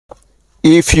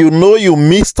If you know you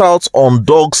missed out on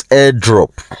Pawsog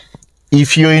Airdrop,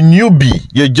 if you're a newbie,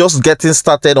 you're just getting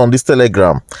started on this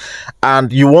Telegram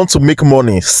and you want to make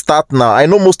money, start now. I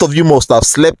know most of you must have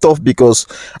slept off because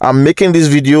I'm making this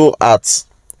video at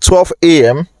 12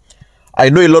 a.m. I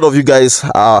know a lot of you guys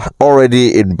are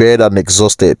already in bed and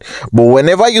exhausted, but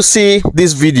whenever you see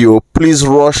this video, please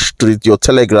rush to your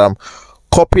Telegram,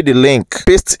 copy the link,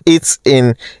 paste it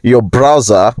in your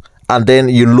browser, and then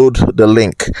you load the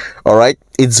link. All right,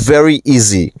 it's very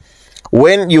easy.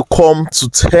 When you come to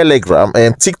Telegram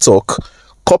and TikTok,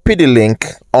 copy the link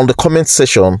on the comment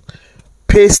section,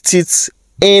 paste it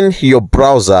in your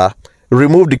browser,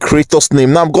 remove the creator's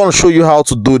name. Now I'm going to show you how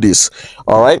to do this.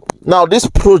 All right, now this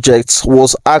project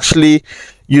was actually,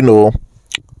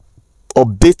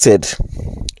 updated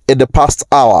in the past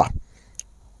hour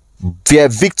via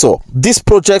Victor. This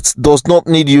project does not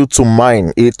need you to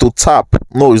mine it to tap.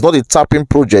 No, it's not a tapping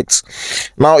project.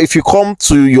 Now if you come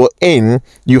to your in,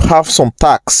 you have some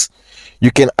tags you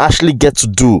can actually get to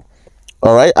do.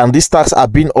 All right, and these tags are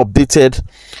being updated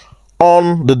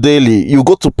on the daily. You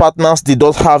go to partners, they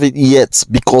don't have it yet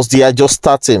because they are just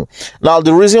starting. Now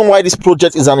the reason why this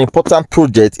project is an important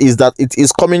project is that it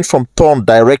is coming from Ton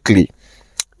directly.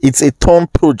 It's a Ton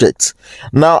project.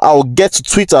 Now I'll get to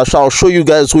Twitter, so I'll show you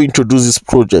guys who introduced this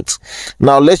project.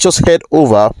 Now let's just head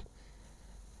over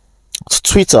to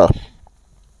Twitter.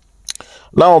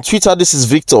 Now on Twitter, this is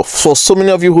Victor. For so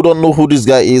many of you who don't know who this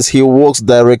guy is, he works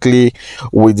directly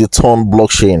with the Ton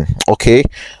blockchain. Okay,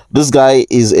 this guy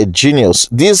is a genius.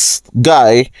 This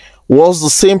guy was the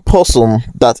same person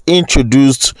that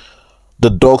introduced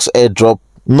the Pawsog Airdrop,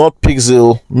 not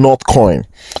Pixel, not Coin.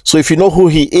 So if you know who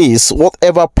he is,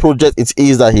 whatever project it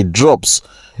is that he drops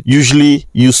usually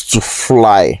used to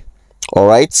fly. All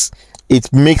right,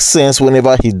 it makes sense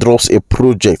whenever he drops a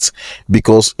project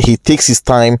because he takes his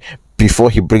time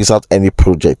before he brings out any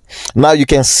project. Now you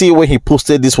can see when he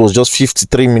posted this was just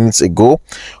 53 minutes ago.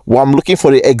 Well, I'm looking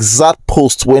for the exact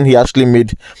post when he actually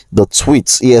made the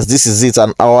tweet. Yes, this is it,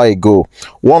 an hour ago.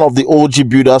 One of the OG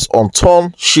builders on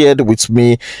Ton shared with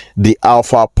me the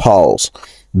Alpha Pulse,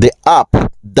 the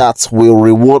app that will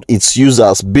reward its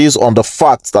users based on the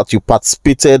fact that you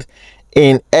participated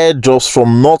in airdrops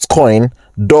from Notcoin,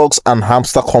 Dogs, and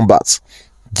Hamster Combat.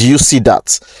 Do you see that?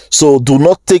 So do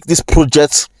not take this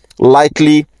project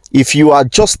lightly. If you are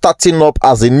just starting up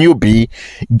as a newbie,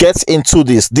 get into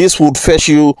this. This would fetch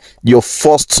you your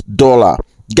first dollar.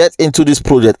 Get into this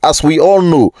project. As we all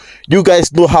know, you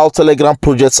guys know how Telegram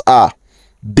projects are.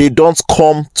 They don't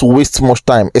come to waste much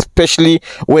time, especially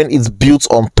when it's built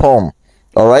on Ton.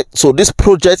 All right, so this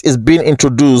project is being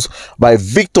introduced by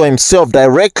Victor himself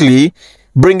directly,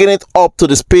 bringing it up to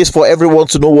the space for everyone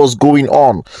to know what's going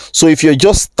on. So if you're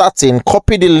just starting,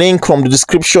 copy the link from the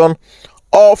description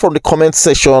or from the comment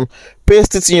section,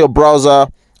 paste it in your browser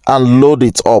and load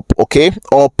it up. Okay,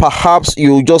 or perhaps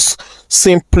you just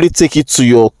simply take it to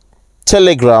your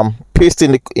Telegram, paste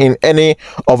in any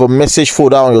of a message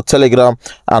folder on your Telegram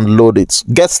and load it.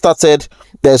 Get started.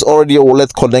 There's already a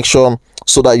wallet connection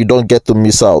so that you don't get to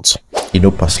miss out.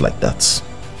 Pass like that.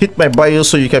 Hit my bio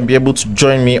so you can be able to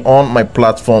join me on my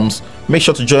platforms. Make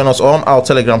sure to join us on our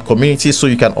Telegram community so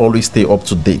you can always stay up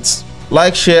to date.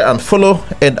 Like, share, and follow,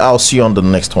 and I'll see you on the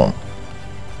next one.